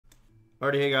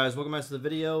Alrighty, hey guys, welcome back to the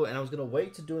video. And I was gonna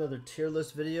wait to do another tier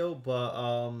list video, but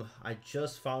I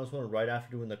just found this one right after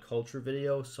doing the culture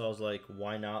video, so I was like,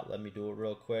 why not? Let me do it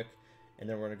real quick, and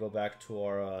then we're gonna go back to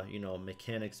our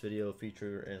mechanics video,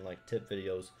 feature, and like tip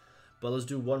videos. But let's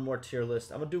do one more tier list.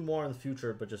 I'm gonna do more in the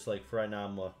future, but just like for right now,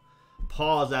 I'm gonna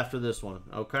pause after this one,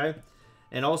 okay?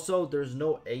 And also, there's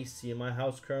no AC in my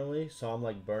house currently, so I'm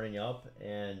like burning up,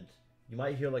 and you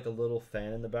might hear like a little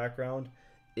fan in the background.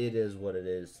 It is what it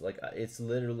is. Like, it's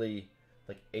literally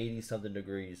like 80 something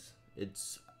degrees.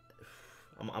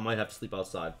 I might have to sleep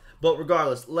outside, but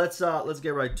regardless, let's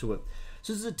get right to it.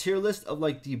 So this is a tier list of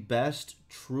like the best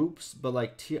troops, but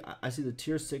like I see the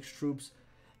tier 6 troops,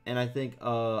 and I think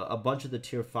a bunch of the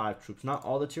tier 5 troops. Not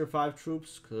all the tier 5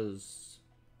 troops, because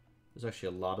there's actually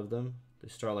a lot of them. They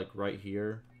start like right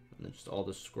here, and then just all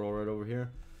this scroll right over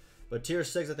here. But tier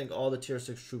 6, I think all the tier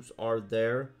 6 troops are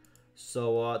there.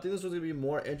 So I think this one's going to be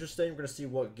more interesting. We're going to see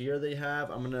what gear they have.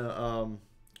 I'm going to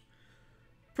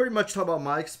pretty much talk about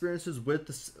my experiences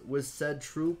with said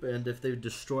troop, and if they've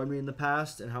destroyed me in the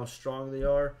past, and how strong they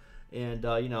are. And,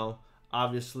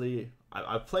 obviously,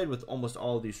 I've played with almost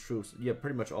all of these troops. Yeah,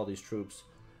 pretty much all these troops.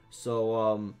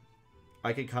 So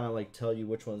I can kind of like tell you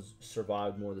which ones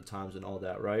survived more of the times and all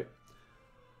that, right?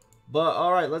 But,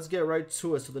 alright, let's get right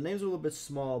to it. So the names are a little bit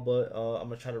small, but I'm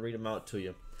going to try to read them out to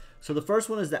you. So the first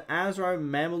one is the Aserai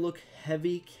Mamluke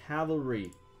Heavy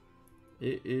Cavalry.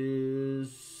 It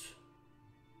is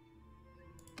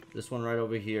this one right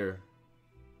over here.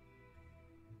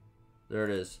 There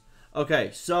it is. Okay,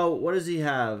 so what does he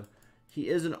have? He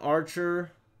is an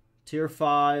archer, tier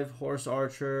 5, horse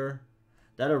archer.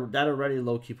 That already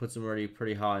low-key puts him already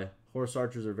pretty high. Horse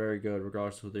archers are very good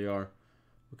regardless of who they are.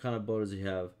 What kind of bow does he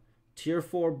have? Tier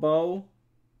 4 bow.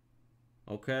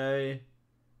 Okay.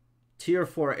 Tier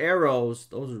 4 arrows.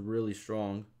 Those are really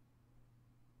strong.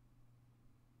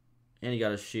 And he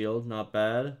got a shield. Not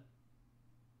bad.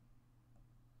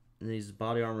 And his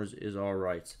body armor is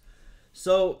alright.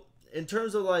 So, in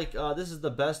terms of like, this is the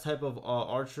best type of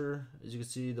archer. As you can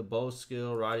see, the bow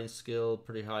skill, riding skill,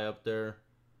 pretty high up there.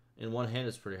 And one hand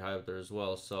is pretty high up there as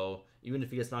well. So, even if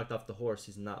he gets knocked off the horse,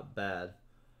 he's not bad.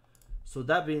 So,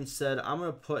 that being said, I'm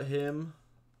going to put him...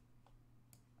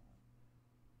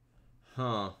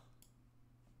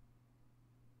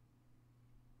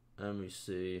 Let me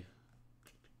see.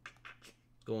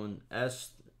 Going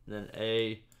S, then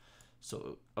A.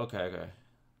 So, okay.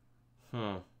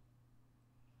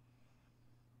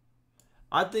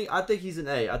 I think he's an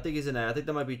A. I think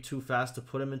that might be too fast to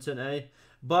put him into an A.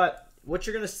 But what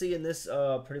you're gonna see in this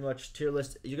pretty much tier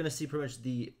list, you're gonna see pretty much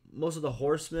most of the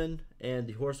horsemen and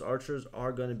the horse archers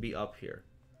are gonna be up here,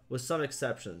 with some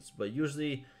exceptions. But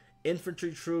usually,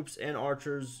 infantry troops and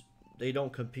archers, they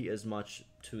don't compete as much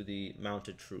to the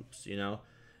mounted troops, you know.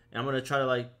 And I'm gonna try to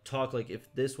like talk like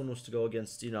if this one was to go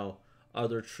against,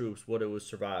 other troops, what it would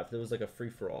survive. If it was like a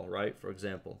free-for-all, right? For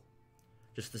example,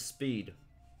 just the speed.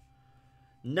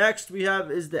 Next we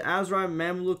have is the Aserai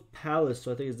Mamluke Palace.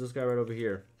 So I think it's this guy right over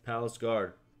here, Palace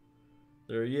Guard.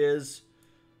 There he is.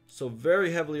 So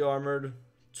very heavily armored,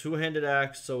 two-handed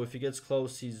axe. So if he gets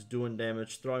close, he's doing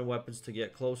damage. Throwing weapons to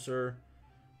get closer.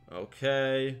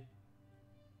 Okay.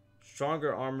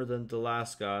 Stronger armor than the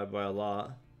last guy by a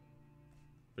lot.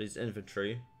 But he's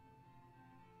infantry.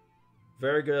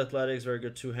 Very good athletics, very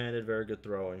good two-handed, very good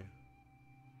throwing.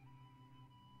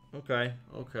 Okay.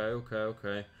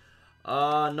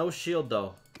 No shield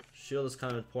though. Shield is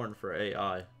kind of important for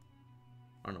AI. I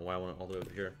don't know why I went all the way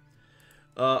over here.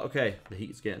 Okay. The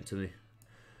heat is getting to me.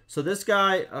 So this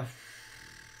guy...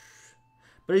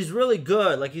 but he's really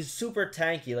good. Like, he's super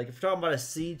tanky. Like, if you're talking about a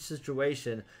siege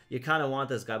situation, you kind of want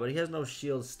this guy. But he has no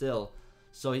shield still.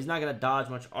 So he's not going to dodge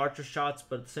much archer shots.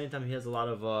 But at the same time, he has a lot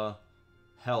of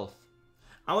health.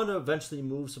 I want to eventually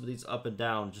move some of these up and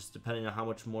down, just depending on how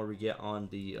much more we get on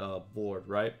the board,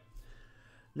 right?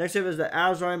 Next up is the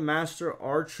Aserai Master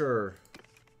Archer.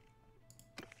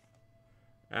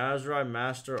 Aserai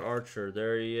Master Archer.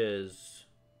 There he is.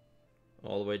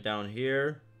 All the way down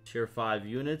here. Tier 5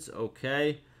 units,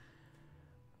 okay.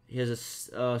 He has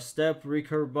a step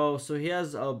recurve bow, so he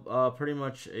has a pretty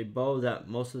much a bow that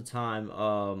most of the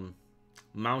time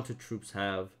mounted troops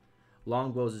have.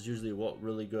 Longbows is usually what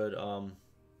really good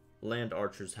land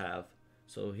archers have,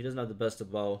 so he doesn't have the best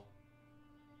of bow.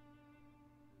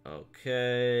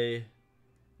 Okay,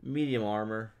 medium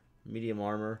armor, and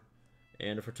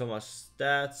if we're talking about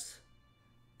stats,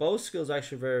 bow skill is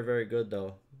actually very good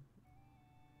though.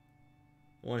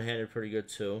 One-handed pretty good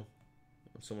too,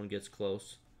 when someone gets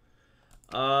close.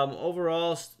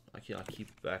 Overall, I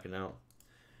keep backing out.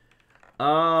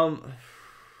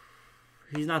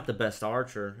 he's not the best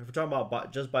archer. If we're talking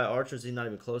about just by archers, he's not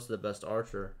even close to the best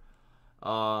archer.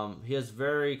 He has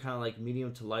very kind of like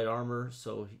medium to light armor,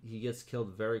 so he gets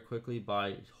killed very quickly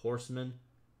by horsemen.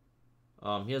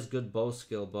 He has good bow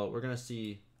skill, but we're gonna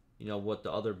see, you know, what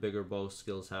the other bigger bow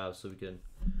skills have, so we can.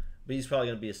 But he's probably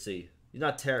gonna be a C. He's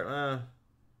not terrible.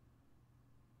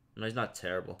 No, he's not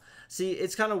terrible. See,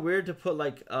 it's kind of weird to put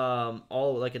like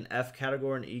all like an F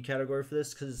category and E category for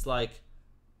this, because it's like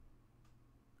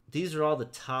these are all the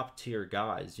top tier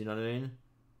guys. You know what I mean?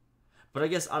 But I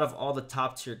guess out of all the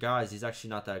top tier guys, he's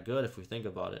actually not that good if we think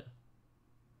about it.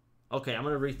 Okay, I'm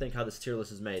gonna rethink how this tier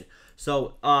list is made.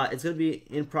 So it's gonna be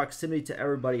in proximity to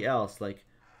everybody else. Like,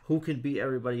 who can beat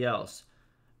everybody else?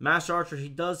 Master Archer, he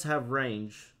does have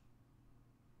range.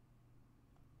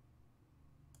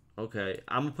 Okay,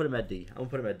 I'm gonna put him at D.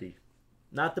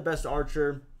 Not the best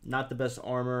archer, not the best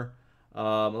armor. A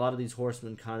lot of these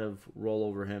horsemen kind of roll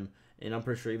over him, and I'm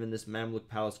pretty sure even this Mamluke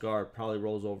Palace Guard probably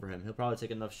rolls over him. He'll probably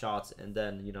take enough shots and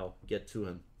then, you know, get to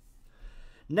him.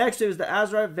 Next is the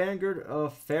Aserai Vanguard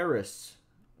of Faris.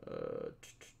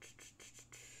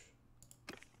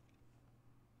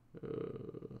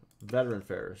 Veteran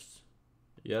Faris.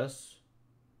 Yes?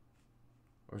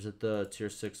 Or is it the tier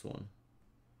 6 one?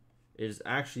 It is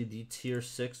actually the tier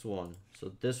 6 one.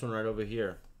 So this one right over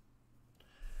here.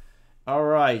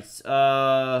 Alright.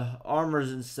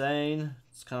 Armor's insane.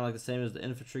 It's kind of like the same as the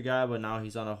infantry guy, but now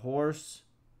he's on a horse.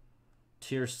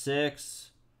 Tier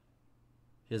 6.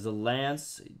 He has a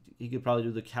lance. He could probably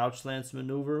do the couch lance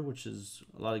maneuver, which is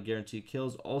a lot of guaranteed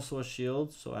kills. Also a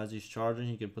shield, so as he's charging,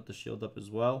 he can put the shield up as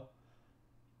well.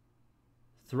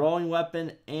 Throwing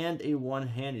weapon and a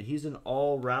one-handed. He's an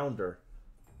all-rounder.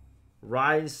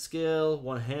 Riding skill,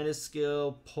 one-handed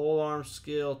skill, polearm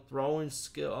skill, throwing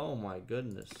skill. Oh my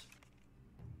goodness.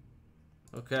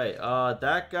 Okay,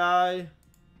 that guy.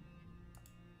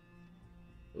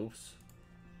 Oops.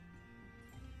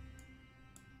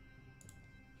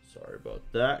 Sorry about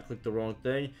that. Clicked the wrong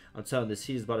thing. I'm telling this,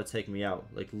 he's about to take me out.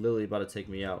 Like, literally about to take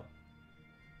me out.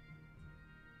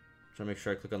 Trying to make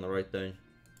sure I click on the right thing.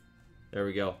 There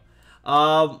we go.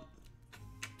 I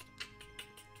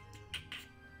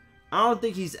don't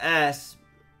think he's S,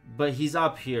 but he's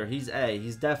up here. He's A.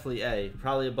 He's definitely A.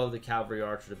 Probably above the Cavalry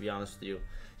Archer, to be honest with you.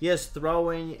 He has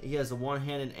throwing, he has a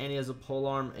one-handed, and he has a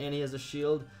polearm, and he has a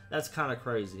shield. That's kind of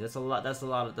crazy. That's a lot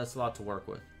to work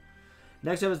with.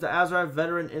 Next up is the Aserai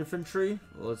Veteran Infantry.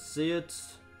 Let's see it.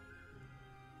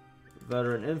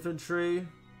 Veteran Infantry.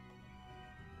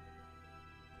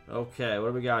 Okay, what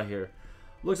do we got here?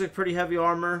 Looks like pretty heavy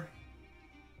armor.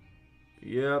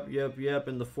 Yep.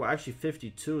 And the actually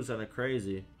 52 is kind of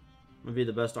crazy. Maybe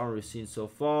the best armor we've seen so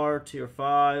far. Tier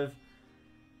 5.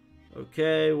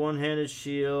 Okay, one-handed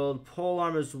shield.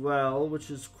 Polearm as well, which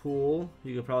is cool.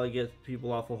 You could probably get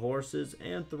people off of horses.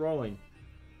 And throwing.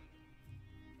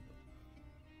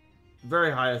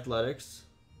 Very high athletics.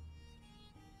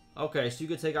 Okay, so you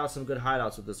could take out some good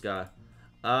hideouts with this guy.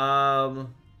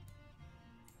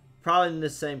 Probably in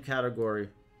this same category.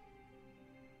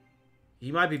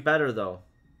 He might be better, though.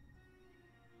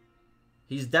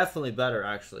 He's definitely better,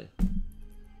 actually.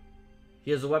 He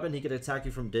has a weapon. He could attack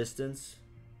you from distance.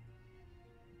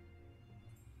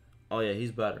 Oh, yeah,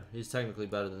 he's better. He's technically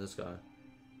better than this guy.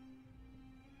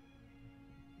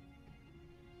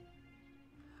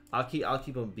 I'll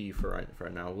keep him B for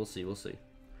right now. We'll see.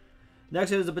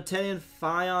 Next is the Battanian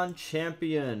Fian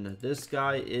Champion. This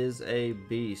guy is a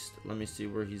beast. Let me see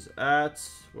where he's at.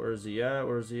 Where is he at?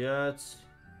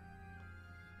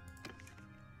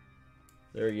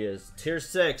 There he is. Tier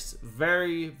 6.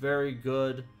 Very, very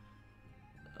good.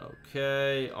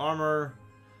 Okay. Armor.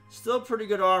 Still pretty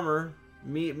good armor.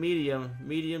 Medium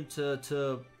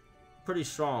to pretty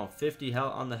strong. 50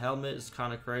 on the helmet is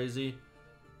kind of crazy.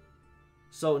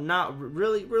 So not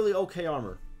really okay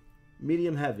armor.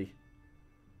 Medium heavy.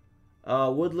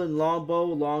 Woodland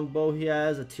longbow he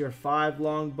has a tier 5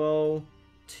 longbow.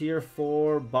 Tier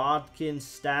 4 bodkin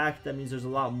stack. That means there's a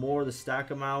lot more to stack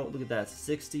them out. Look at that,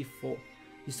 64.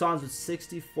 He spawns with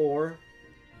 64.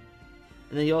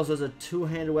 And then he also has a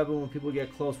two-handed weapon when people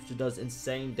get close, which does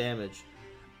insane damage.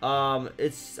 I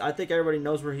think everybody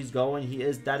knows where he's going.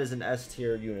 That is an S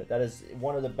tier unit. That is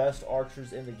one of the best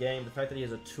archers in the game. The fact that he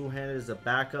has a two-handed is a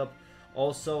backup.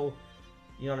 Also,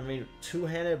 you know what I mean,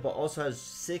 two-handed, but also has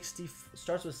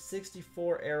starts with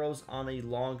 64 arrows on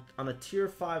a tier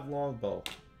 5 longbow.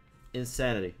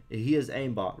 Insanity. He is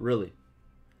aimbot, really.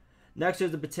 Next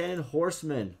is the Battanian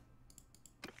Horseman.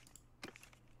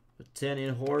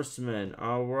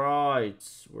 Alright.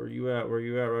 Where you at?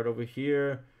 Right over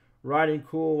here. Riding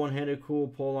cool, one-handed cool,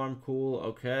 polearm cool,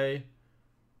 okay.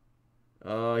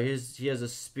 He has a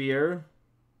spear.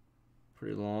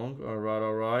 Pretty long. Alright,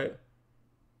 alright.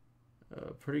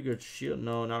 Pretty good shield.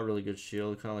 No, not really good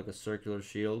shield. Kind of like a circular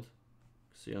shield.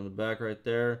 See on the back right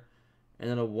there.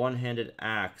 And then a one-handed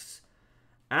axe.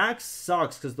 Axe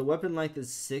sucks because the weapon length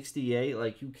is 68.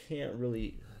 Like, you can't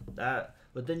really... that.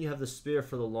 But then you have the spear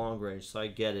for the long range, so I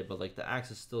get it. But, like, the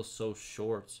axe is still so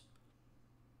short.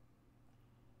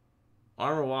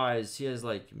 Armor-wise, he has,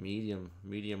 like, medium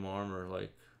armor.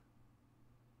 Like...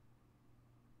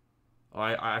 oh,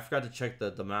 I forgot to check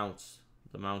the mounts.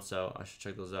 The mounts out. I should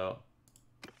check those out.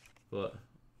 But,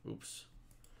 oops.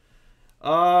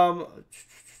 I'm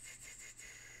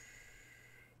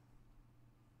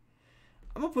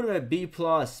gonna put him at B+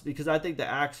 because I think the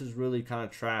axe is really kind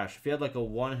of trash. If he had like a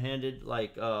one-handed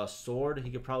like sword,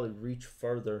 he could probably reach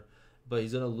further, but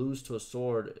he's gonna lose to a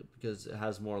sword because it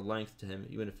has more length to him,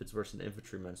 even if it's versus an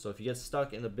infantryman. So if he gets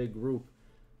stuck in a big group,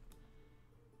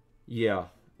 yeah,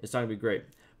 it's not gonna be great.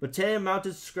 Battanian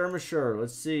mounted skirmisher.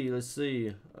 Let's see. Where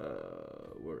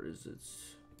is it?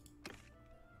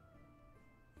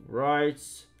 Right.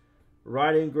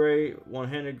 Riding great,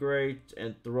 one-handed great,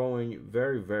 and throwing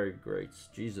very, very great.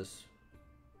 Jesus.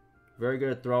 Very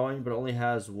good at throwing, but only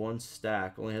has 1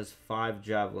 stack. Only has 5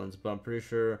 javelins, but I'm pretty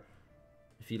sure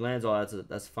if he lands all that,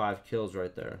 that's 5 kills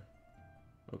right there.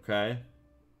 Okay.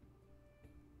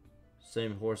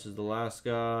 Same horse as the last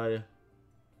guy.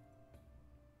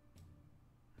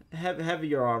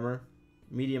 Heavier armor.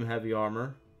 Medium heavy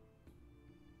armor.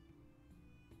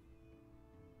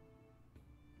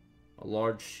 A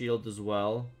large shield as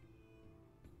well.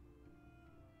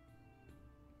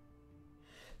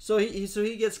 So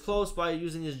he gets close by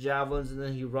using his javelins, and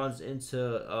then he runs into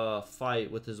a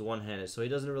fight with his one-handed. So he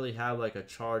doesn't really have like a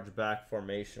charge back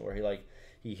formation where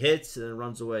he hits and then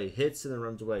runs away, hits and then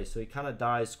runs away. So he kind of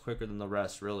dies quicker than the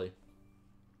rest, really.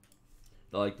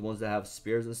 Like the ones that have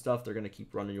spears and stuff, they're gonna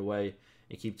keep running away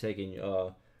and keep taking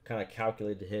kind of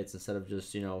calculated hits instead of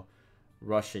just, you know,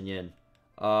 rushing in.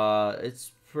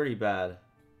 It's pretty bad.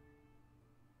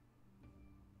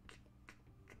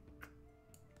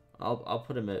 I'll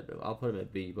put him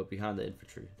at B, but behind the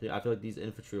infantry. I feel like these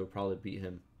infantry will probably beat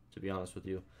him, to be honest with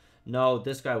you. No,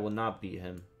 this guy will not beat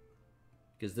him.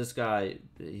 Because this guy,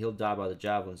 he'll die by the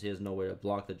javelins. He has no way to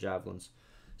block the javelins.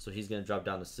 So he's going to drop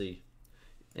down to C.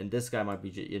 And this guy might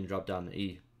be getting dropped down to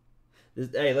E.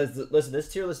 Hey, listen,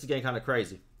 this tier list is getting kind of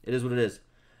crazy. It is what it is.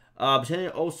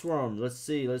 Battanian Oathsworn. Let's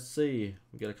see.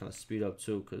 We got to kind of speed up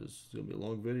too, because it's going to be a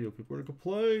long video. People are going to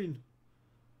complain.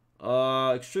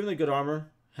 Extremely good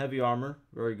armor. Heavy armor.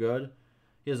 Very good.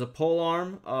 He has a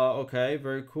polearm. Okay,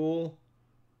 very cool.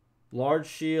 Large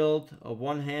shield.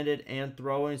 One-handed and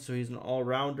throwing, so he's an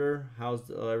all-rounder. How's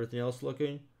everything else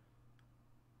looking?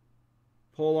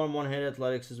 Polearm, one-handed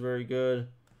athletics is very good.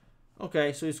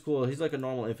 Okay, so he's cool. He's like a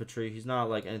normal infantry. He's not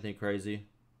like anything crazy.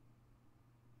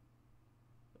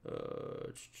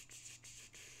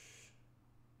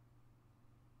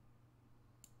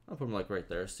 I'll put him like right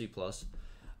there, C+.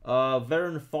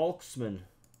 Veteran Falxman.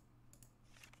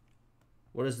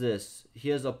 What is this? He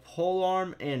has a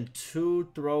polearm and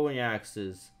 2 throwing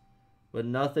axes, but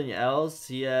nothing else.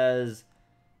 He has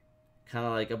kind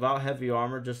of like about heavy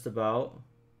armor, just about.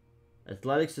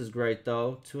 Athletics is great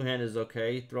though. Two-handed is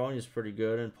okay. Throwing is pretty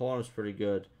good, and polearm is pretty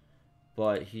good.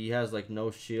 But he has like no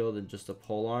shield and just a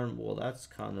polearm. Well, that's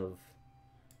kind of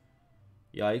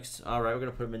yikes. All right, we're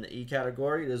gonna put him in the E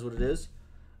category. It is what it is.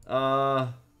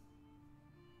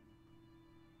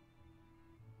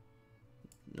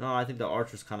 No, I think the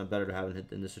archer's kind of better to have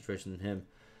in this situation than him.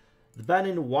 The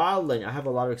Battanian Wildling. I have a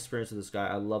lot of experience with this guy.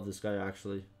 I love this guy,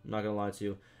 actually. I'm not going to lie to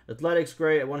you. Athletics,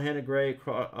 great. One-handed, great.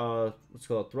 Let's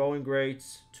go. Throwing, great.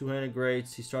 Two-handed, great.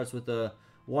 He starts with a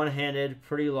one-handed,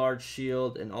 pretty large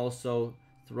shield, and also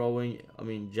throwing,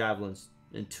 javelins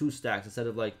in 2 stacks instead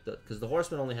of like because the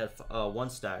horseman only had 1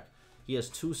 stack. He has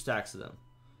 2 stacks of them.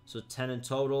 So 10 in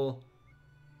total.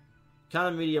 Kind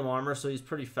of medium armor, so he's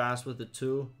pretty fast with it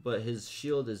too, but his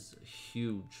shield is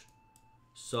huge.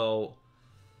 So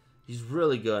he's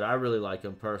really good. I really like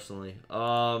him personally.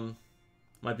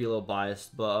 Might be a little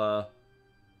biased, but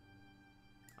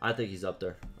I think he's up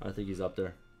there.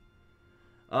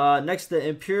 Next, the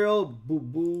Imperial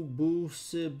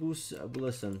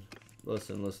listen. Let's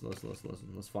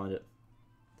find it.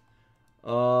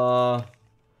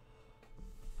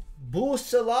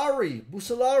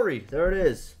 Bucellarii. There it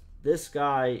is. This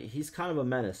guy, he's kind of a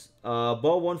menace. Bow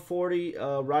 140,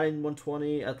 riding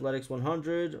 120, athletics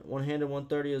 100, one-handed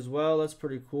 130 as well. That's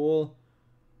pretty cool.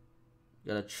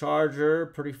 Got a charger,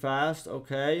 pretty fast.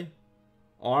 Okay.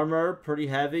 Armor, pretty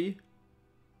heavy.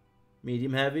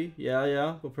 Medium heavy.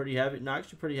 Yeah, but pretty heavy. No,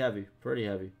 actually pretty heavy.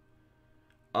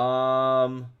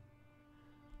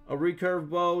 A recurve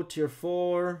bow, tier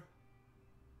 4.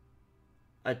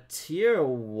 A tier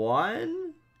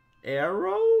 1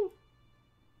 arrow?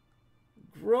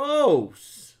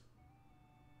 Gross.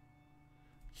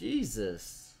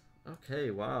 Jesus.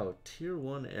 Okay, wow. Tier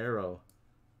 1 arrow.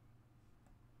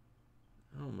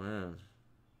 Oh, man.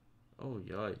 Oh,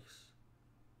 yikes.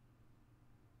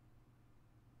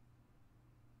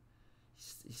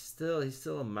 He's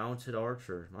still a mounted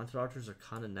archer. Mounted archers are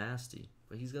kind of nasty.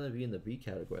 But he's going to be in the B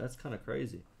category. That's kind of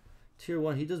crazy. Tier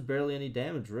 1, he does barely any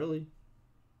damage, really.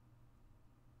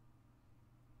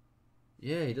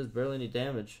 Yeah, he does barely any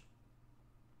damage.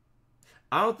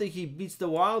 I don't think he beats the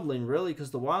Wildling, really,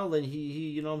 because the Wildling, he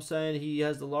you know what I'm saying, he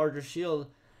has the larger shield.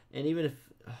 And even if...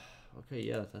 Okay,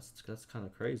 yeah, that's kind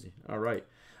of crazy. All right.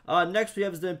 Next we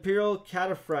have is the Imperial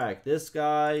Cataphract. This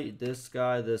guy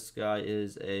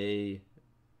is a...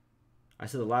 I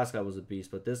said the last guy was a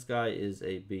beast, but this guy is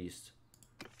a beast.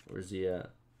 Where's he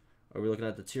at? Are we looking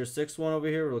at the tier 6 one over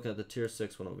here? We're looking at the tier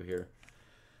 6 one over here.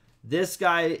 This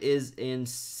guy is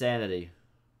insanity.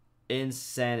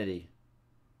 Insanity.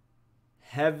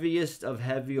 Heaviest of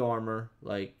heavy armor.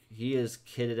 Like, he is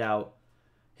kitted out.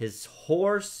 His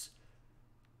horse...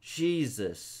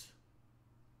 Jesus.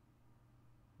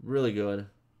 Really good.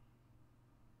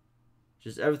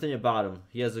 Just everything about him.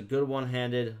 He has a good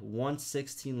one-handed.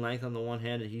 116 length on the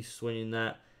one-handed. He's swinging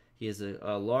that. He has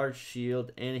a large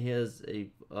shield. And he has a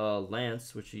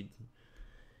lance, which he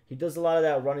does a lot of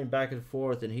that running back and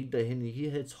forth. And he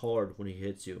hits hard when he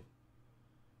hits you.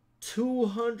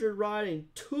 200 riding.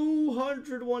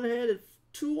 200 one-handed.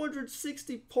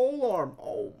 260 polearm.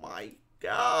 Oh my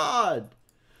god.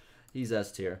 He's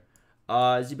S tier.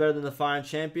 Is he better than the Fian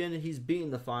champion? He's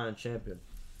beating the Fian champion.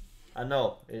 I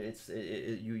know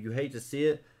you hate to see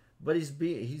it, but he's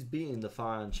beating the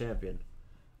Fian champion.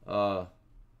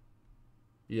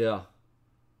 Yeah,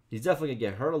 he's definitely gonna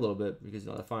get hurt a little bit because,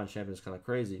 you know, the Fian champion is kind of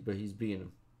crazy, but he's beating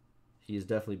him. He is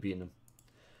definitely beating him.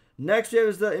 Next we have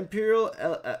is the Imperial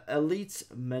Elite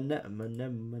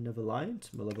Malevolent.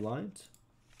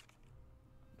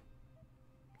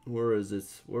 Where is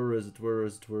it? Where is it? Where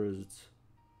is it? Where is it?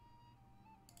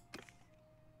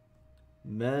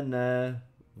 Menavliaton.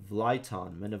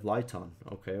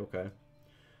 Okay, okay.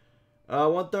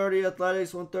 130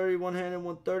 athletics, 130 one-handed,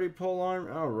 130 polearm.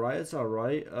 Alright, it's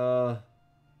alright.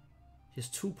 He has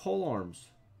 2 polearms.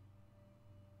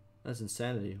 That's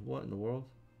insanity. What in the world?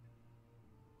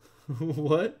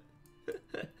 What?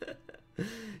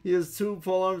 He has 2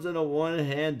 polearms and a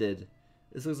one-handed.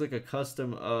 This looks like a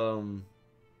custom,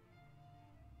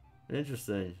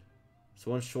 interesting.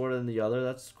 So one's shorter than the other.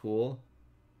 That's cool.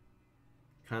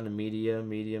 Kind of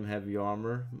medium heavy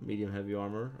armor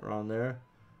around there.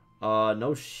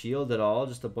 No shield at all,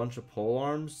 just a bunch of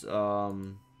polearms. It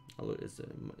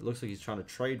looks like he's trying to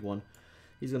trade one.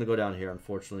 He's gonna go down here,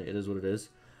 unfortunately. It is what it is.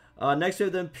 Next we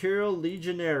have the Imperial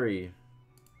Legionary.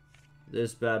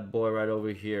 This bad boy right over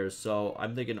here. So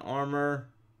I'm thinking armor.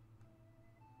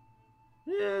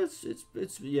 Yeah,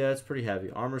 it's pretty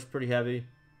heavy. Armor's pretty heavy.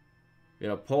 We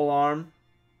got a polearm.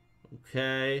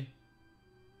 Okay.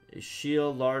 A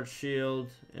shield, large shield,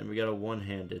 and we got a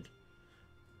one-handed.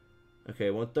 Okay,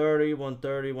 130,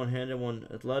 one-handed, 1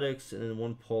 athletics, and then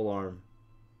 1 polearm.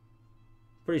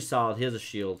 Pretty solid. He has a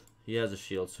shield. He has a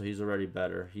shield, so he's already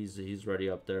better. He's already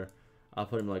up there. I'll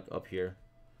put him like up here.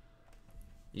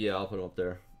 Yeah, I'll put him up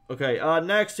there. Okay,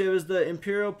 next here is the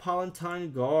Imperial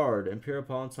Palatine Guard. Imperial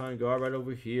Palatine Guard right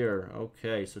over here.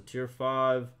 Okay, so tier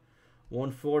 5.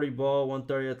 140 bow,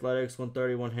 130 athletics,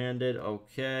 130 one-handed.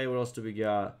 Okay, what else do we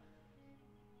got?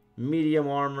 Medium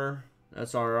armor.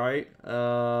 That's alright.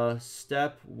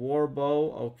 Step, war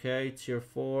bow. Okay, tier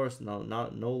 4. No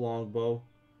long bow.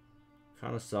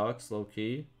 Kind of sucks, low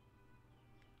key.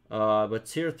 But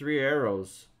tier 3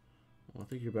 arrows. Well, I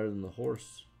think you're better than the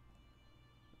horse.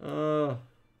 No,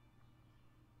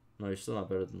 you're still not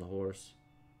better than the horse.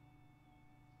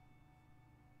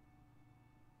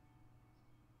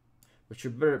 But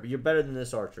you're better than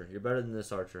this archer. You're better than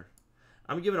this archer.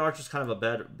 I'm giving archers kind of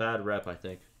a bad rep, I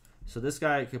think. So this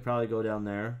guy could probably go down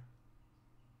there.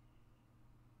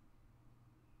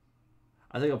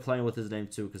 I think I'm playing with his name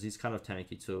too, because he's kind of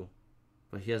tanky too.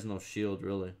 But he has no shield,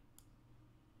 really.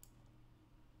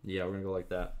 Yeah, we're gonna go like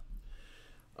that.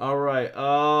 Alright,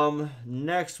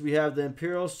 next we have the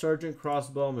Imperial Sergeant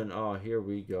Crossbowman. Oh, here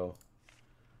we go.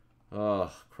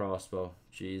 Oh, crossbow.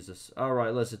 Jesus.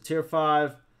 Alright, listen, tier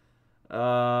 5.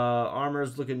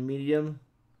 Armor's looking medium.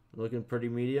 Looking pretty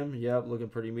medium. Yep, looking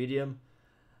pretty medium.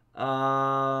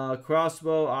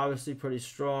 Crossbow, obviously pretty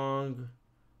strong.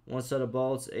 1 set of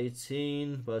bolts,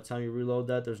 18. By the time you reload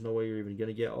that, there's no way you're even going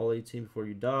to get all 18 before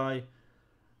you die.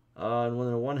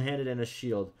 And one-handed and a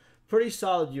shield. Pretty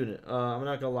solid unit. I'm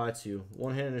not gonna lie to you.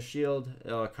 One-handed and a shield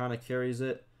kind of carries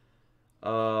it.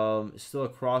 Still a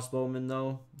crossbowman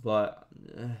though, but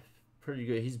pretty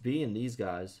good. He's beating these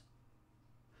guys.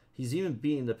 He's even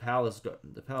beating the palace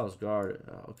guard.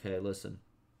 Okay, listen.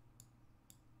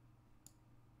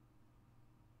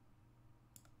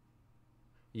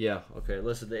 Yeah, okay,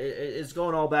 listen. It's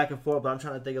going all back and forth, but I'm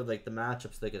trying to think of like the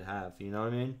matchups they could have. You know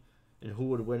what I mean? And who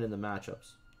would win in the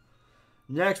matchups.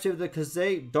 Next, we have the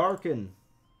Khuzait Darkhan.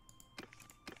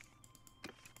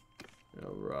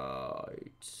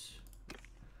 Alright.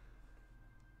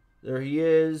 There he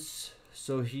is.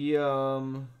 So he,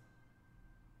 okay,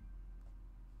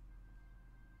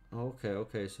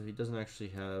 so he doesn't actually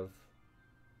have...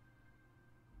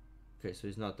 Okay, so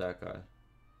he's not that guy.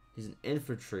 He's an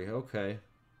infantry, okay.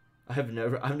 I've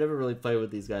never really played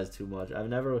with these guys too much. I've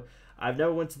never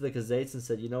went to the Khuzaits and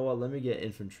said, you know what, let me get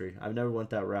infantry. I've never went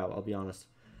that route, I'll be honest.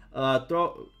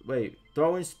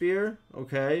 Throwing spear,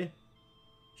 okay.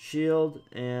 Shield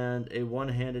and a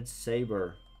one-handed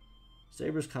saber.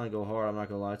 Sabers kind of go hard, I'm not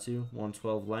gonna lie to you.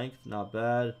 112 length, not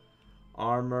bad.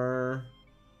 Armor,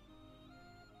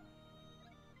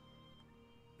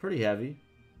 pretty heavy.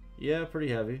 Yeah, pretty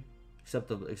heavy. Except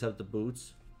the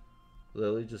boots.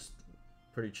 Literally just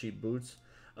pretty cheap boots.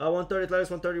 130 athletics,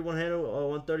 130 one-handed,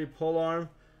 130 polearm.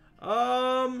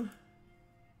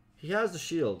 He has the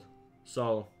shield,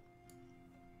 so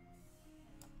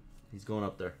he's going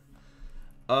up there.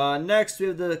 Next we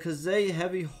have the Khuzait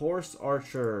Heavy Horse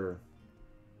Archer.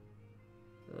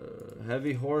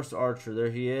 Heavy Horse Archer,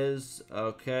 there he is.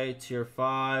 Okay, tier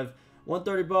 5.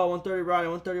 130 bow, 130 riding,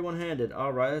 130 one-handed.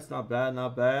 Alright, that's not bad,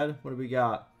 not bad. What do we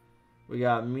got? We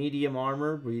got medium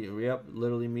armor. Yep,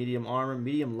 literally medium armor.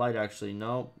 Medium light, actually.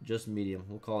 No, just medium.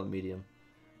 We'll call it medium.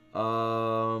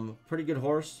 Pretty good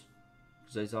horse.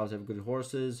 Because they always have good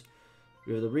horses.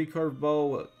 We have the recurve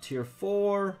bow, tier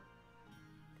 4.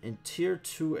 And tier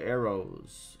 2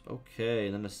 arrows. Okay,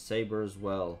 and then a saber as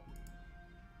well.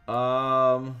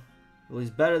 Well, he's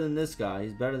better than this guy.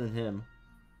 He's better than him.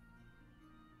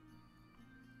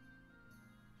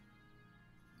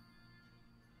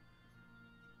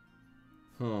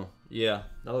 Huh, yeah,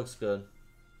 that looks good.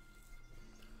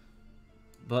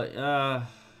 But, I'm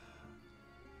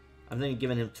thinking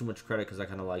giving him too much credit because I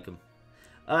kind of like him.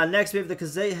 Next, we have the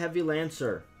Khuzait Heavy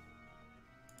Lancer.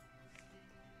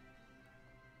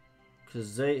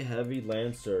 Khuzait Heavy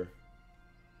Lancer.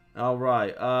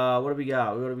 Alright, what do we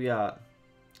got? What do we got?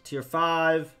 Tier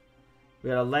 5.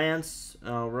 We got a lance.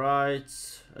 Alright.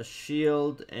 A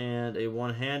shield and a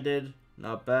one-handed.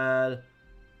 Not bad.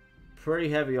 Pretty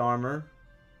heavy armor.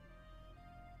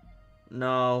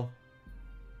 No.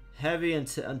 Heavy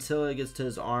until it gets to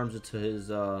his arms or to his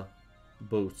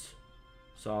boots.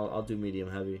 So I'll do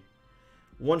medium heavy.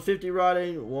 150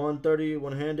 riding, 130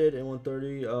 one-handed, and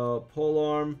 130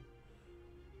 polearm.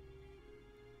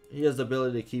 He has the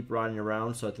ability to keep riding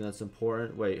around, so I think that's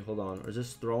important. Wait, hold on. Is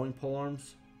this throwing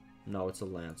polearms? No, it's a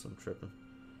lance. I'm tripping.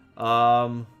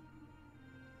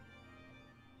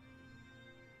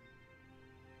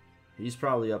 He's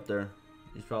probably up there.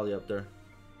 He's probably up there.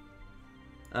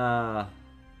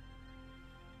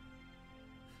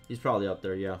 He's probably up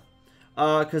there, yeah.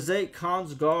 Khuzait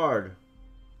Khan's Guard.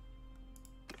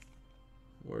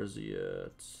 Where's he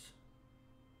at?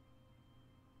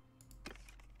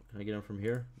 Can I get him from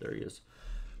here? There he is.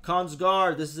 Khan's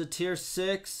Guard. This is a tier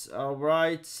 6.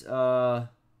 Alright.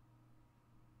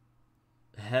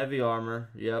 Heavy armor.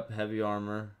 Yep, heavy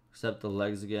armor. Except the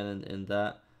legs again in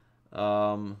that.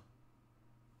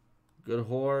 Good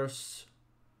horse.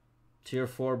 Tier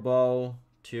 4 bow.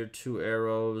 Tier 2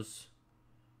 arrows.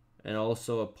 And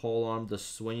also a polearm, the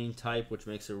swinging type, which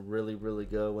makes it really, really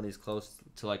good when he's close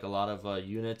to like a lot of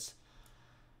units.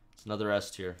 It's another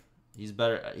S tier. He's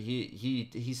better.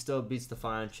 He still beats the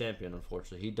Fian champion,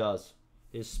 unfortunately. He does.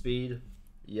 His speed,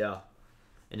 yeah.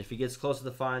 And if he gets close to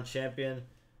the Fian champion,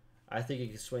 I think he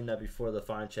can swing that before the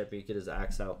Fian champion can get his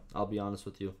axe out. I'll be honest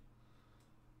with you.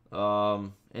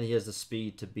 And he has the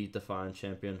speed to beat the Fian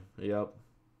champion. Yep.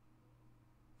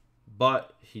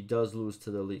 But he does lose to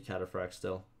the elite Cataphract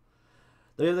still.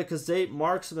 Then we have the Khuzait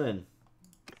Marksman.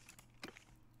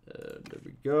 There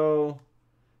we go.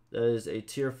 That is a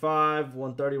tier 5,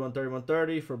 130, 130,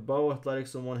 130 for bow,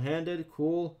 athletics, and one-handed.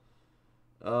 Cool.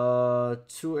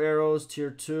 2 arrows, tier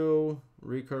 2,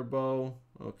 recurve bow.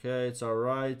 Okay, it's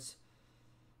alright.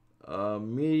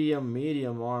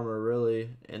 Medium armor, really.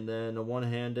 And then a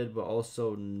one-handed, but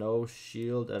also no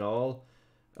shield at all.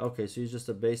 Okay, so he's just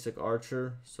a basic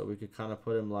archer. So we could kind of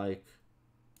put him like...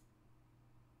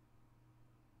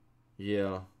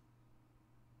 Yeah.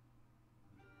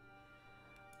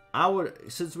 I would,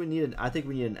 since we need an, I think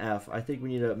we need an F. I think we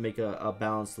need to make a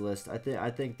balanced list. I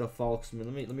think the Falxman.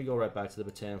 Let me go right back to the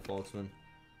Battanian Falxman,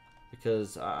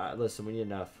 because listen, we need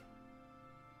an F.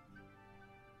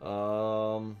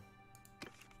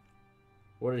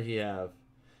 What did he have?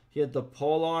 He had the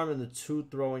polearm and the 2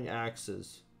 throwing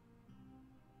axes,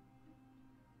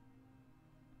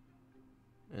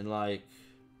 and like,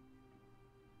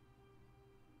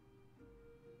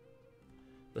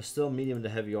 but still medium to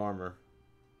heavy armor.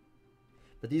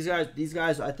 But these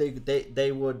guys, I think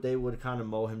they would kind of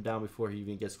mow him down before he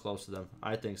even gets close to them.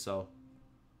 I think so.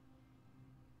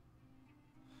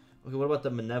 Okay, what about the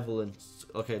Menavliaton?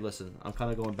 Okay, listen, I'm kind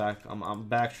of going back. I'm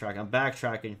backtracking. I'm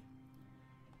backtracking.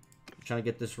 I'm trying to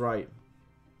get this right.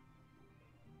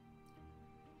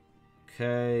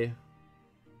 Okay,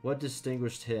 what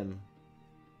distinguished him?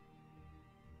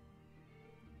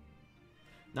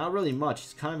 Not really much.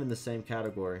 He's kind of in the same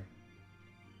category.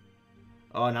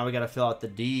 Oh, now we gotta fill out the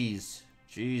D's.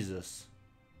 Jesus.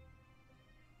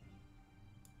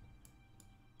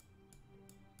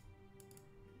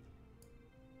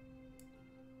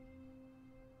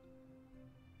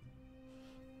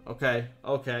 Okay,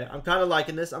 okay. I'm kind of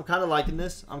liking this. I'm kind of liking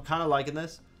this. I'm kind of liking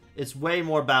this. It's way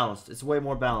more balanced. It's way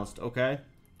more balanced. Okay,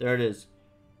 there it is.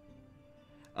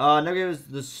 Next is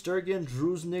the Sturgian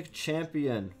Druzhinnik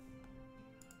champion.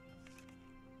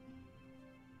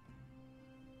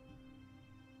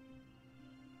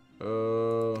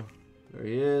 There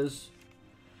he is.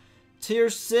 Tier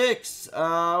 6.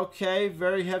 Okay,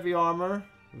 very heavy armor.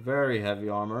 Very heavy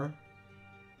armor.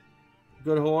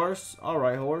 Good horse.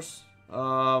 Alright, horse.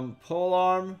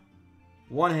 Polearm.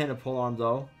 One-handed polearm,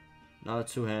 though. Not a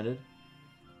two-handed.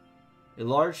 A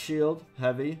large shield.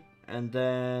 Heavy. And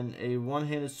then a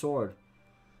one-handed sword.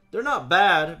 They're not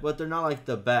bad, but they're not like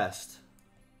the best.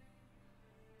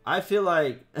 I feel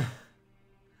like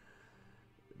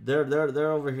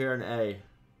they're over here in A.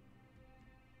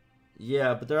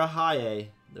 Yeah, but they're a high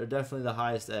A. They're definitely the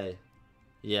highest A.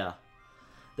 Yeah.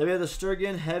 Then we have the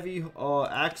Sturgian heavy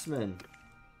Axemen.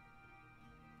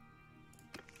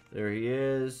 There he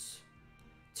is.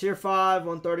 Tier 5,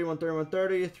 130, 130,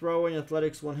 130. Throwing,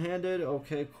 athletics, one-handed.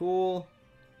 Okay, cool.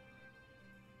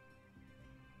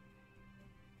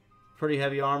 Pretty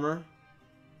heavy armor.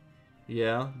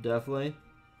 Yeah, definitely.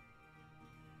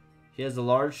 He has a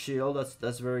large shield.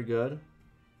 That's very good.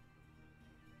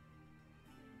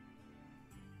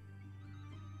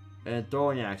 And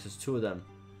throwing axes, 2 of them.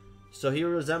 So he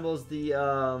resembles the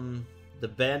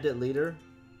bandit leader.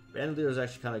 Bandit leader is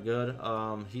actually kind of good.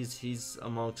 He's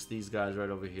amongst these guys right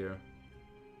over here.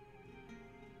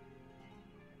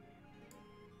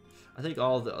 I think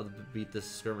all of the beat this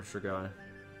skirmisher guy.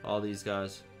 All these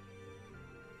guys.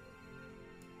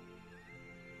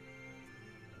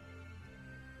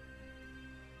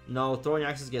 No, throwing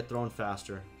axes get thrown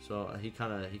faster, so he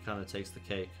kind of takes the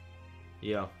cake.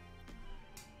 Yeah.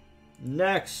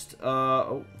 Next,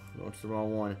 oh, that's the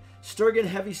wrong one. Sturgian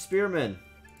heavy spearman.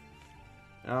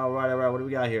 All right. What do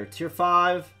we got here? Tier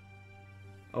 5.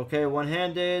 Okay,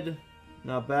 one-handed,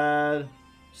 not bad.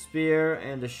 Spear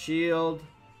and a shield.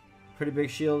 Pretty big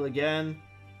shield again.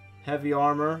 Heavy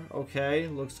armor. Okay,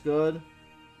 looks good.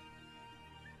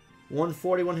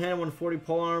 140 one-handed, 140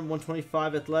 polearm,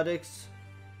 125 athletics.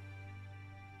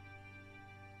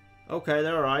 Okay,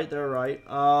 they're alright. They're alright.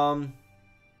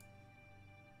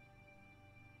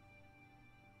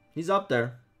 He's up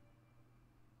there.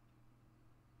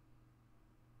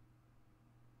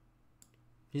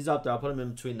 He's up there. I'll put him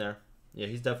in between there. Yeah,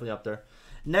 he's definitely up there.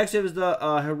 Next, it was the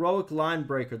heroic line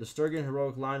breaker, the Sturgian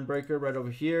heroic line breaker, right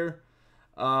over here.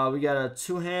 We got a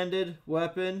two-handed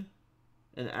weapon,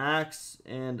 an axe,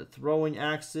 and throwing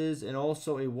axes, and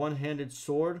also a one-handed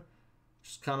sword,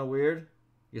 which is kind of weird.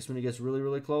 I guess when he gets really,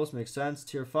 really close, makes sense.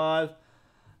 Tier 5.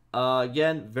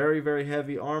 Again, very, very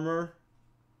heavy armor.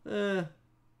 No,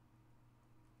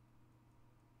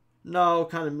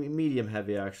 kind of medium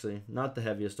heavy, actually. Not the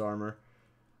heaviest armor.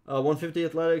 150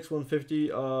 athletics, 150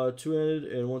 two-handed,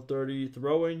 and 130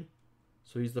 throwing.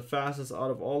 So he's the fastest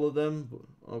out of all of them.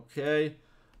 Okay.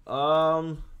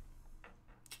 I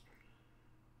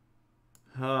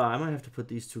might have to put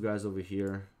these 2 guys over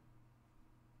here.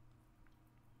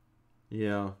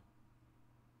 Yeah.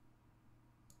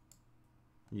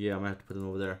 Yeah, I might have to put them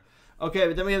over there. Okay,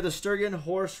 but then we have the Sturgian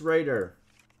Horse Raider.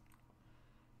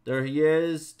 There he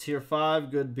is. Tier 5,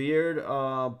 good beard.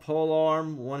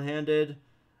 Polearm, one-handed.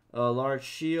 Large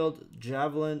shield,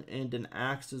 javelin, and an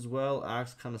axe as well.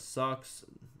 Axe kind of sucks,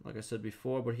 like I said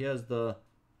before, but he has the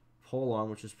polearm,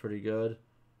 which is pretty good.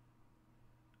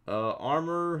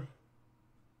 Armor,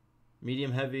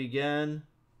 medium heavy again.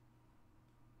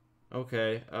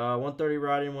 Okay. 130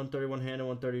 riding, 130 one-handed,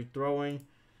 130 throwing.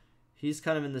 He's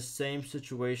kind of in the same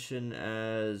situation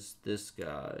as this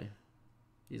guy.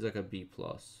 He's like a B+.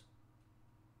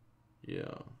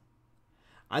 Yeah.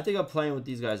 I think I'm playing with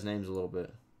these guys' names a little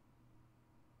bit.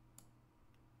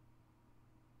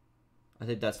 I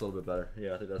think that's a little bit better.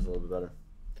 Yeah, I think that's a little bit better.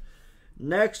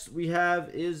 Next we have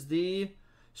is the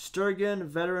Sturgian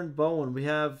Veteran Bowman. We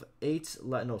have 7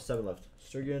 left.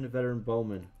 Sturgian Veteran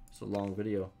Bowman. It's a long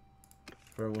video.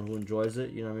 For everyone who enjoys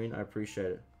it, you know what I mean? I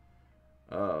appreciate it.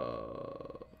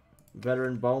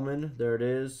 Veteran Bowman, there it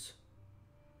is.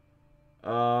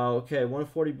 Okay,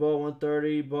 140 bow,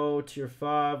 130 bow, tier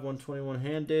 5, 121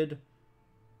 handed.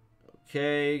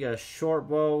 Okay, got a short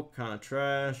bow, kind of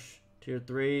trash. Tier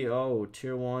 3, oh,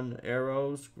 tier 1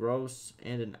 arrows, gross,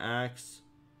 and an axe.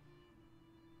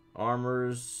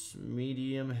 Armor's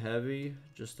medium, heavy,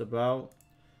 just about.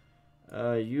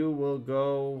 You will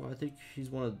go, I think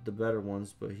he's one of the better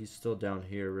ones, but he's still down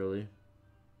here, really.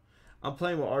 I'm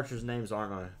playing with archers' names,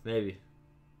 aren't I? Maybe.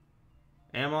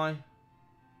 Am I?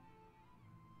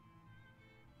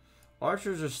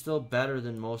 Archers are still better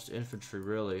than most infantry,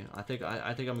 really. I think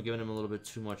I'm giving them a little bit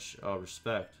too much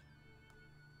respect.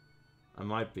 I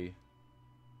might be.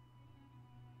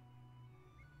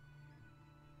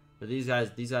 But these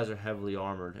guys are heavily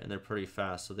armored and they're pretty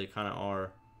fast, so they kind of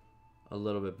are a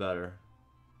little bit better.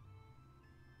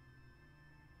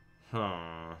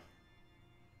 Huh.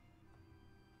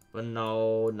 But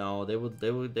no, they would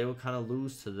kind of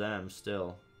lose to them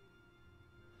still.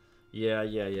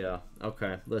 Yeah.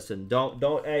 Okay, listen, don't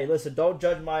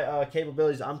judge my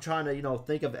capabilities. I'm trying to, you know,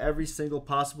 think of every single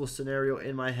possible scenario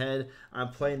in my head. I'm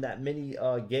playing that mini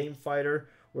game fighter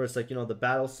where it's like, you know, the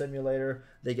battle simulator.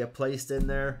 They get placed in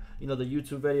there. You know, the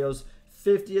YouTube videos.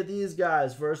 50 of these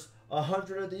guys versus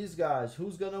 100 of these guys.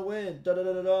 Who's gonna win? Dun, dun,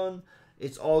 dun, dun, dun.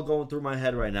 It's all going through my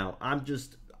head right now. I'm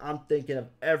thinking of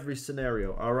every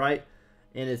scenario. All right,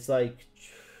 and it's like,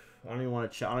 I don't even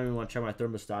want to check my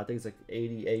thermostat. I think it's like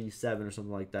 80, 87 or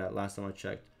something like that. Last time I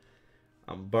checked.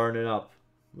 I'm burning up.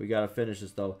 We gotta finish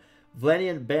this though.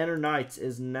 Vlandian Banner Knights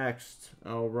is next.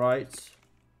 All right.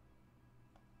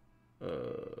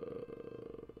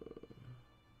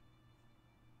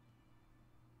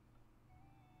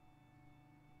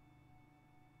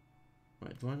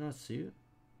 Wait, do I not see it?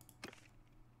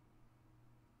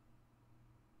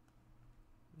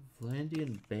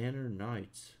 Vlandian Banner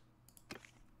Knights.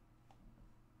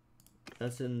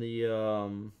 That's in the,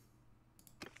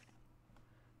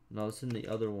 no, it's in the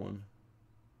other one.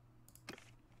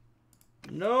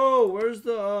 No, where's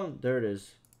the, there it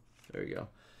is. There you go.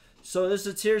 So this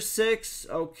is a tier 6,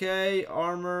 okay.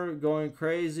 Armor going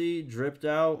crazy, dripped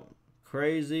out,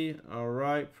 crazy. All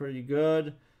right, pretty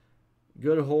good.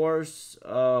 Good horse,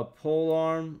 pole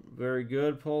arm, very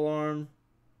good pole arm.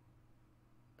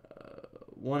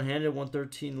 One-handed,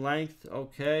 113 length,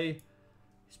 okay.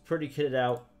 He's pretty kitted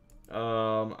out.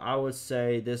 I would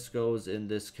say this goes in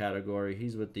this category.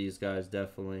 He's with these guys,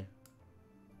 definitely.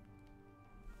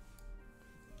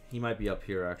 He might be up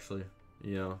here, actually.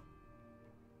 Yeah.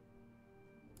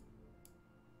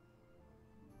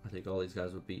 I think all these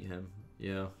guys would beat him.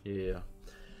 Yeah.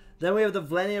 Then we have the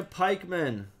Vlandian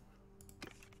Pikeman.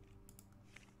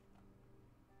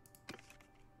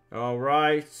 All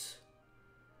right.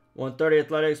 130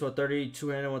 athletics, 130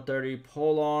 two-handed, 130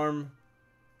 polearm.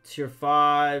 Tier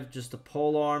 5, just a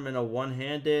polearm and a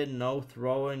one-handed. No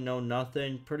throwing, no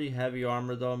nothing. Pretty heavy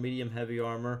armor, though. Medium heavy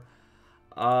armor.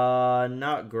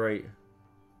 Not great.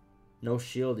 No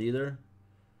shield either.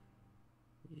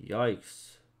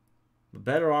 Yikes.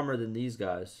 Better armor than these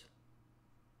guys.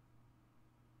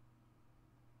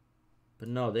 But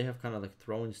no, they have kind of like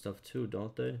throwing stuff too,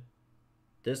 don't they?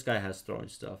 This guy has throwing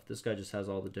stuff. This guy just has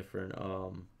all the different,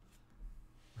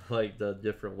 like the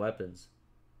different weapons.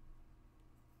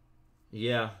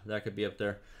 Yeah, that could be up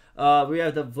there. We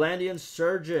have the Vlandian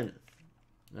Sergeant.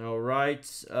 All right,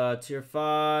 tier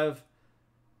 5.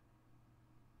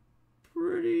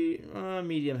 Pretty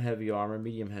medium heavy armor,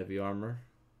 medium heavy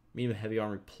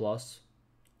armor plus.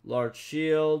 Large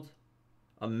shield,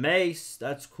 a mace.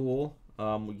 That's cool.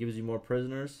 It gives you more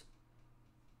prisoners,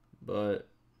 but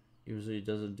usually it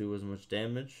doesn't do as much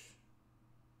damage.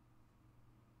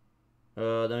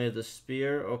 Then we have the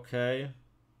spear. Okay,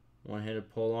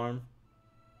 one-handed polearm.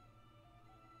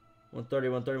 130,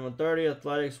 130, 130.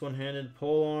 Athletics, one-handed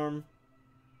polearm.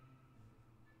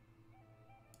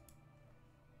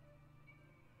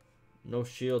 No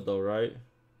shield though, right?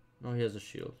 No, he has a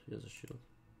shield. He has a shield.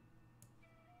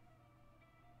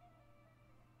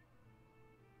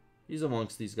 He's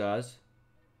amongst these guys.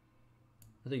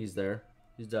 I think he's there.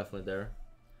 He's definitely there.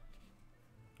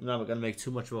 I'm not going to make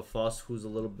too much of a fuss who's a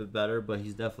little bit better, but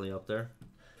he's definitely up there.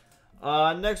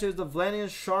 Next is the Vlandian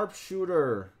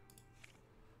Sharpshooter.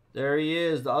 There he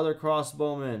is, the other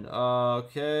crossbowman.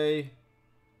 Okay.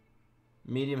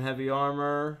 Medium heavy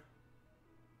armor.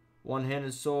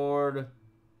 One-handed sword.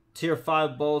 Tier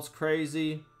 5 bolts,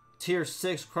 crazy. Tier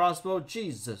 6 crossbow,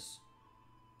 Jesus.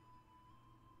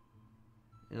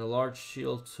 And a large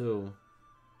shield too.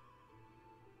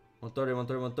 130,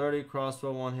 130, 130.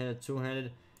 Crossbow, one-handed,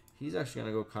 two-handed. He's actually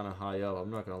going to go kind of high up. I'm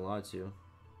not going to lie to you.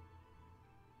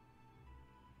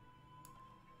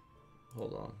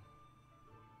 Hold on.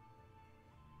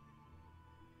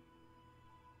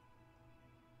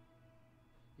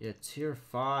 Yeah, tier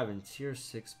 5 and tier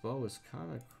 6 bow is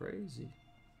kind of crazy.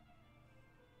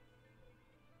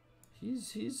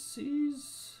 He's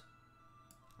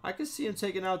I could see him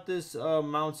taking out this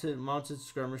mounted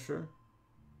skirmisher.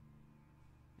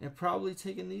 And probably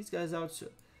taking these guys out too.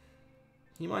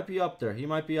 He might be up there. He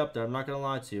might be up there. I'm not going to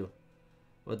lie to you.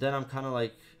 But then I'm kind of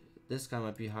like, this guy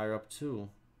might be higher up too.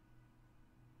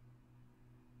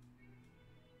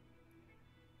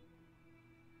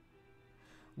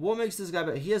 What makes this guy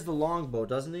better? He has the longbow,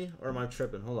 doesn't he? Or am I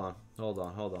tripping? Hold on. Hold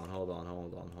on. Hold on. Hold on.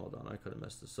 Hold on. Hold on. I could have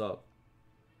messed this up.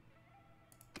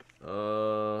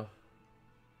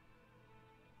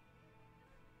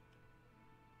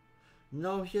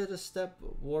 No, he had a step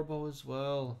warbow as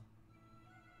well.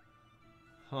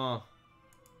 Huh.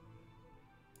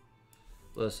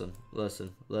 Listen,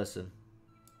 listen, listen.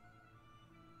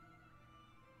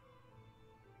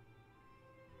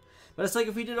 But it's like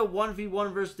if we did a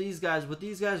 1v1 versus these guys, would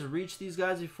these guys reach these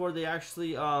guys before they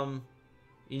actually,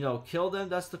 you know, kill them?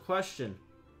 That's the question.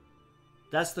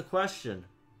 That's the question.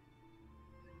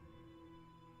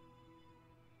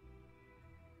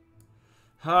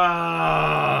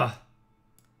 Ah.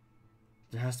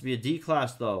 There has to be a D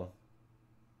class though.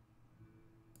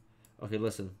 Okay,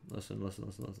 listen.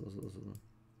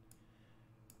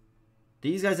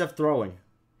 These guys have throwing.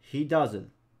 He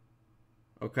doesn't.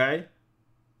 Okay?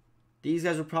 These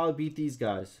guys would probably beat these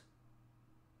guys.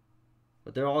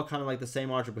 But they're all kind of like the same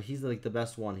archer, but he's like the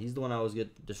best one. He's the one I always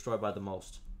get destroyed by the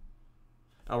most.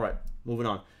 Alright, moving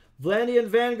on. Vlandian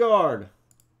Vanguard.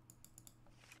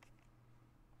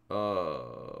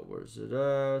 Where's it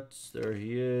at? There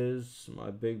he is, my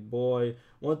big boy.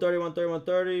 130, 130,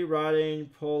 130. Riding,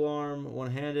 polearm,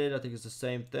 one-handed. I think it's the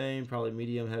same thing. Probably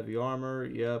medium heavy armor.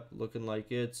 Yep, looking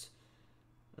like it's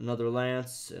another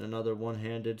lance and another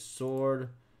one-handed sword.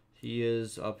 He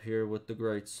is up here with the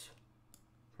greats.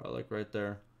 Probably like right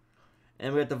there.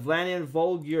 And we got the Vlandian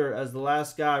Voulgier as the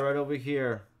last guy right over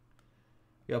here.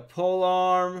 We got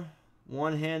polearm,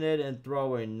 one-handed, and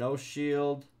throwing. No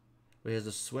shield. But he has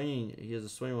a swinging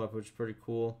weapon, which is pretty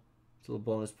cool. It's a little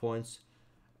bonus points.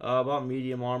 About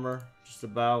medium armor, just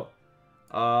about.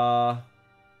 I'll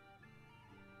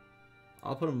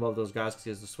put him above those guys because he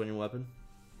has the swinging weapon.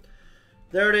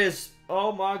 There it is.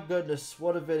 Oh my goodness,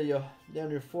 what a video. Damn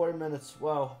near 40 minutes.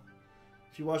 Wow.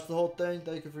 If you watched the whole thing,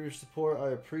 thank you for your support. I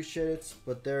appreciate it.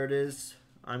 But there it is.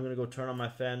 I'm going to go turn on my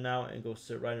fan now and go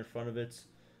sit right in front of it.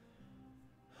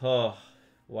 Oh,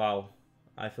 wow.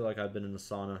 I feel like I've been in the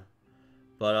sauna.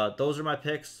 But those are my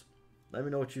picks. Let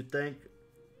me know what you think.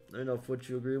 Let me know what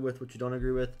you agree with, what you don't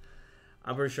agree with.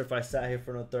 I'm pretty sure if I sat here for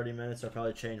another 30 minutes, I'll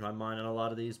probably change my mind on a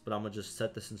lot of these. But I'm going to just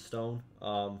set this in stone.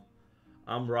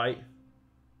 I'm right.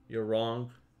 You're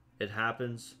wrong. It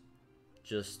happens.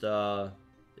 Just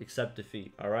accept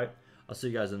defeat. Alright? I'll see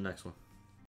you guys in the next one.